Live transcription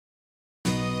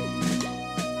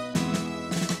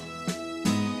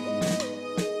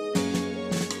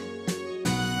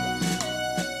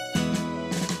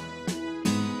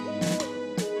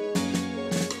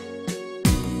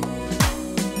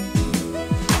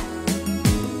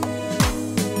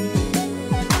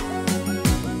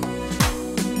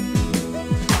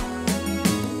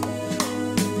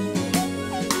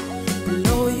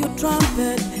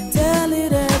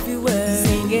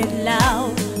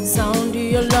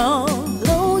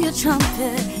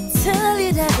trumpet, tell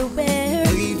it everywhere.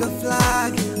 Wave the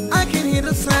flag, I can hear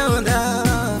the sound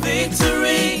of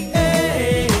victory.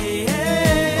 Hey,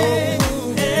 hey,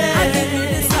 oh, hey. I can hear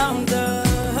the sound of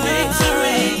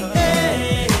victory.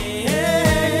 Hey,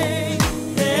 hey,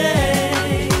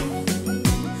 hey.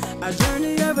 A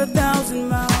journey of 1,000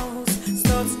 miles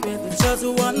starts with just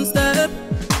one step.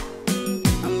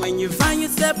 And when you find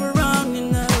yourself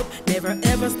running up, never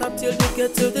ever stop till you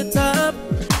get to the top.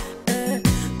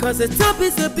 Cause the top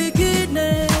is the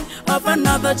beginning of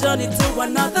another journey to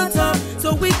another top.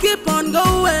 So we keep on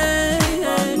going,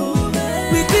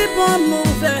 we keep on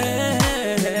moving.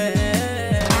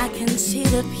 I can see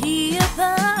the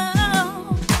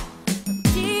people,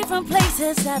 different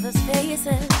places, diverse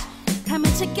faces,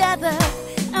 coming together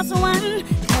as one.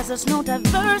 Cause there's no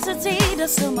diversity,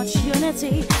 there's so much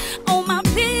unity. Oh my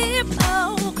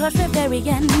people, cause we're very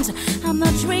end. I'm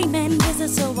not dreaming, this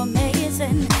is so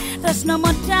amazing. There's no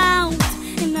more doubt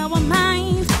in our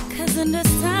mind, cause in this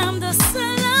time the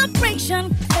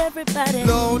celebration, everybody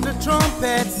blow the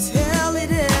trumpet, tell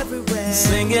it everywhere.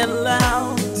 sing it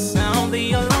loud, sound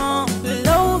the alarm.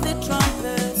 Blow the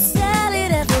trumpet, tell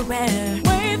it everywhere.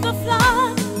 Wave the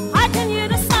flag, I can hear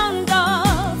the sound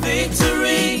of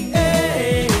Victory.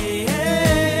 Hey,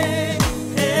 hey,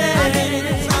 hey. I can hear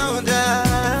the sound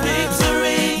of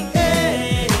victory.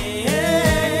 Hey,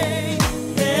 hey,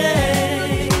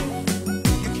 hey.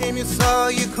 You came, you saw,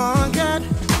 you conquered.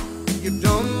 You've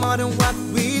done more than what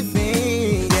we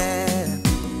think, yeah.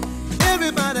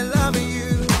 Everybody loving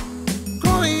you,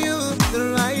 calling you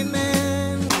the right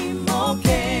man. Imoke.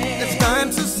 It's time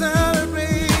to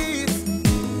celebrate.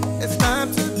 It's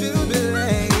time to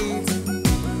jubilate.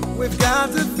 We've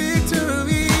got the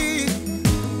victory.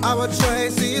 Our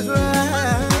choice is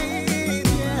right.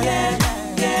 Yeah,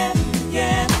 yeah,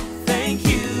 yeah, thank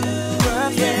you.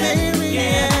 Trust me, baby,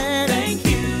 yeah, thank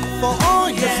you for all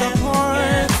your support.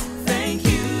 yeah, thank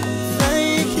you.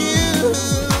 Thank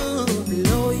you.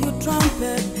 Blow your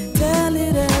trumpet, tell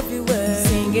it everywhere.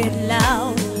 Sing it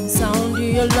loud, sound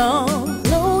the alarm.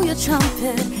 Blow your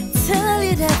trumpet, tell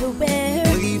it everywhere.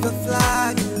 Wave a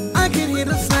flag, I can hear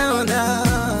the sound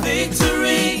of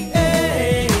victory.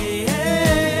 Hey,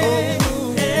 hey,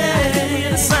 oh, hey. I can hear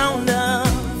the sound of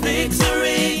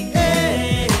victory.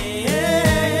 Hey,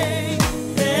 hey,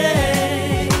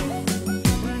 hey.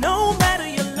 No matter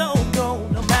your logo,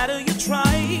 no matter your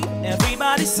tribe,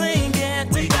 everybody sing it.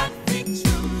 We got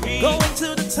victory. Going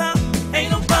to the top,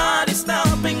 ain't nobody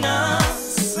stopping us.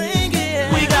 Sing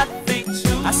it. We got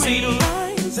victory. I see the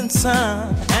rising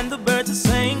sun and the birds are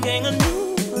singing a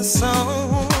new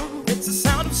song. It's a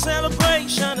sound of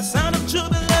celebration, a sound of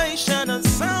jubilation, a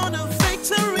sound of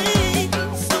victory.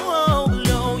 So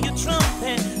blow your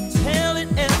trumpet, tell it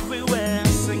everywhere,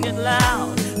 sing it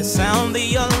loud, sound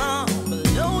the alarm.